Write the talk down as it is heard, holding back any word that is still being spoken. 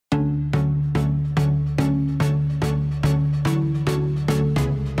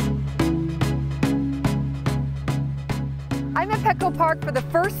Park for the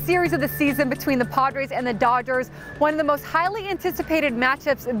first series of the season between the Padres and the Dodgers. One of the most highly anticipated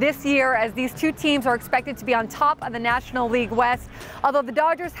matchups this year, as these two teams are expected to be on top of the National League West, although the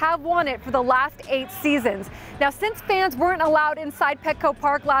Dodgers have won it for the last 8 seasons. Now, since fans weren't allowed inside Petco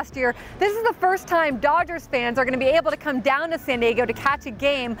Park last year, this is the first time Dodgers fans are going to be able to come down to San Diego to catch a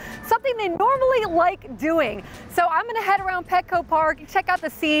game, something they normally like doing. So I'm going to head around Petco Park, check out the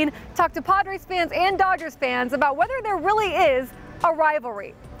scene, talk to Padres fans and Dodgers fans about whether there really is a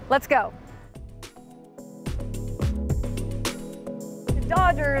rivalry. Let's go. The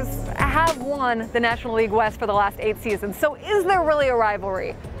Dodgers have won the National League West for the last 8 seasons, so is there really a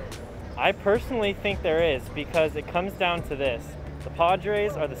rivalry? I personally think there is, because it comes down to this. The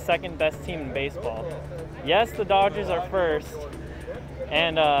Padres are the second best team in baseball. Yes, the Dodgers are first,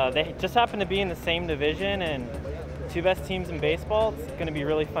 and they just happen to be in the same division, and the two best teams in baseball. It's going to be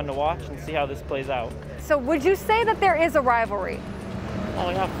really fun to watch and see how this plays out. So would you say that there is a rivalry? Oh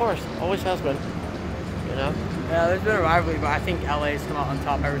yeah, of course. Always has been. You know? Yeah, there's been a rivalry, but I think LA's come out on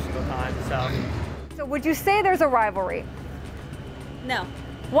top every single time. So would you say there's a rivalry? No.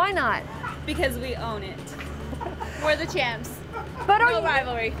 Why not? Because we own it. We're the champs. But no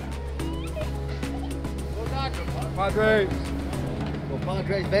rivalry. Padres. Well,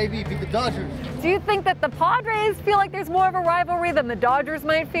 Padres, baby, beat the Dodgers. Do you think that the Padres feel like there's more of a rivalry than the Dodgers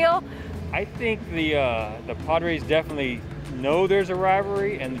might feel? I think the Padres definitely know there's a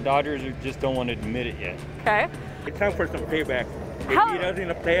rivalry, and the Dodgers just don't want to admit it yet. Okay. It's time for some payback. If he does in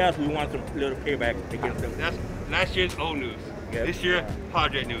the playoffs, we want some little payback against them. That's last year's old news. Yep. This year,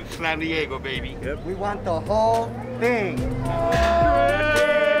 Padre news. Slam Diego, baby. Yep. We want the whole thing.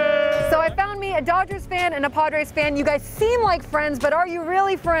 So I found me a Dodgers fan and a Padres fan. You guys seem like friends, but are you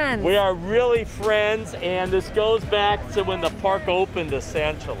really friends? We are really friends, and this goes back to when the park opened,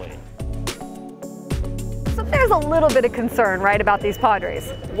 essentially. So there's a little bit of concern, right, about these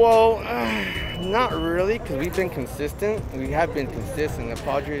Padres? Well, not really, because we've been consistent. We have been consistent. The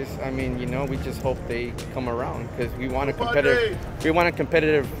Padres, I mean, you know, we just hope they come around because we want a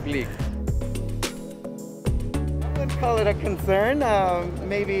competitive league. I wouldn't call it a concern.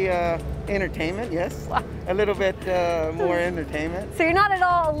 Maybe entertainment, yes. A little bit more entertainment. So you're not at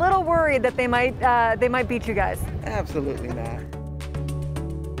all a little worried that they might beat you guys? Absolutely not.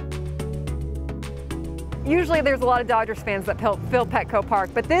 Usually there's a lot of Dodgers fans that fill Petco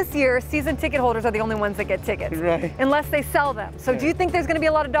Park, but this year season ticket holders are the only ones that get tickets, right? Unless they sell them. So do you think there's going to be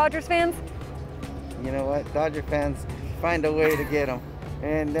a lot of Dodgers fans? You know what? Dodger fans find a way to get them,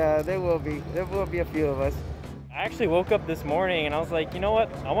 and there will be a few of us. I actually woke up this morning and I was like, you know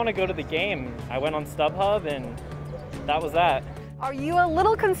what? I want to go to the game. I went on StubHub and that was that. Are you a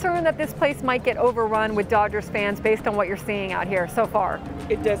little concerned that this place might get overrun with Dodgers fans based on what you're seeing out here so far?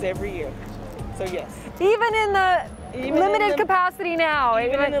 It does every year, so yes. Even in the limited capacity now?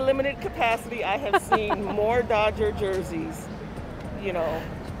 Even in the limited capacity, I have seen more Dodger jerseys, you know,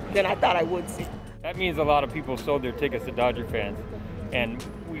 than I thought I would see. That means a lot of people sold their tickets to Dodger fans, and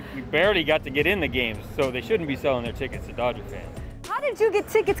we barely got to get in the games, so they shouldn't be selling their tickets to Dodger fans. How did you get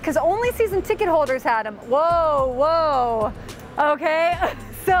tickets? Because only season ticket holders had them. Whoa, whoa. Okay,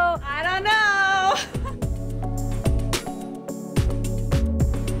 so I don't know.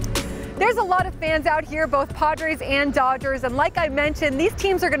 There's a lot of fans out here, both Padres and Dodgers, and like I mentioned, these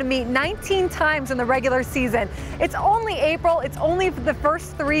teams are going to meet 19 times in the regular season. It's only April, it's only the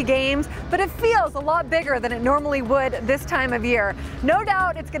first 3 games, but it feels a lot bigger than it normally would this time of year. No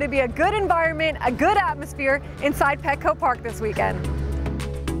doubt it's going to be a good environment, a good atmosphere inside Petco Park this weekend.